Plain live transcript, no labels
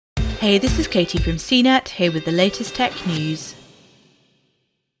Hey, this is Katie from CNET, here with the latest tech news.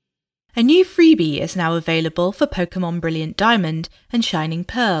 A new freebie is now available for Pokemon Brilliant Diamond and Shining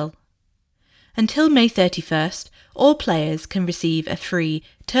Pearl. Until May 31st, all players can receive a free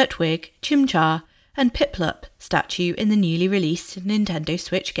Turtwig, Chimchar and Piplup statue in the newly released Nintendo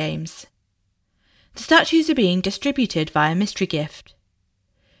Switch games. The statues are being distributed via Mystery Gift.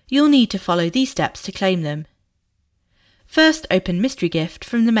 You'll need to follow these steps to claim them. First, open Mystery Gift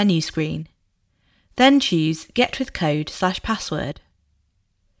from the menu screen. Then choose Get with Code/password.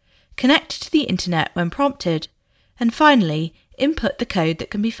 Connect to the internet when prompted, and finally, input the code that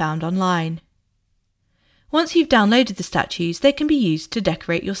can be found online. Once you've downloaded the statues, they can be used to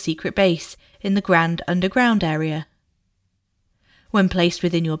decorate your secret base in the Grand Underground area. When placed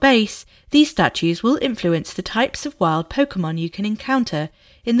within your base, these statues will influence the types of wild Pokemon you can encounter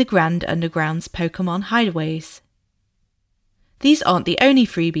in the Grand Underground's Pokemon hideaways. These aren't the only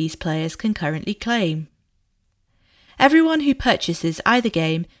freebies players can currently claim. Everyone who purchases either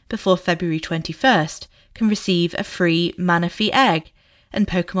game before February 21st can receive a free Manaphy egg and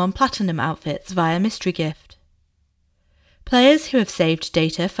Pokemon Platinum outfits via Mystery Gift. Players who have saved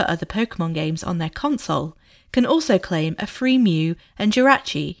data for other Pokemon games on their console can also claim a free Mew and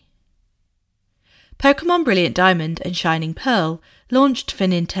Jirachi. Pokemon Brilliant Diamond and Shining Pearl launched for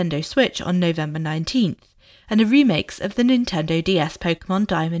Nintendo Switch on November 19th, and are remakes of the Nintendo DS Pokemon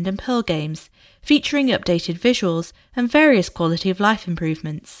Diamond and Pearl games, featuring updated visuals and various quality of life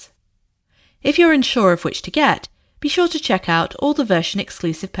improvements. If you're unsure of which to get, be sure to check out all the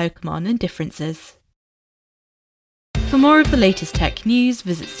version-exclusive Pokemon and differences. For more of the latest tech news,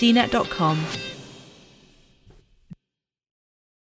 visit cnet.com.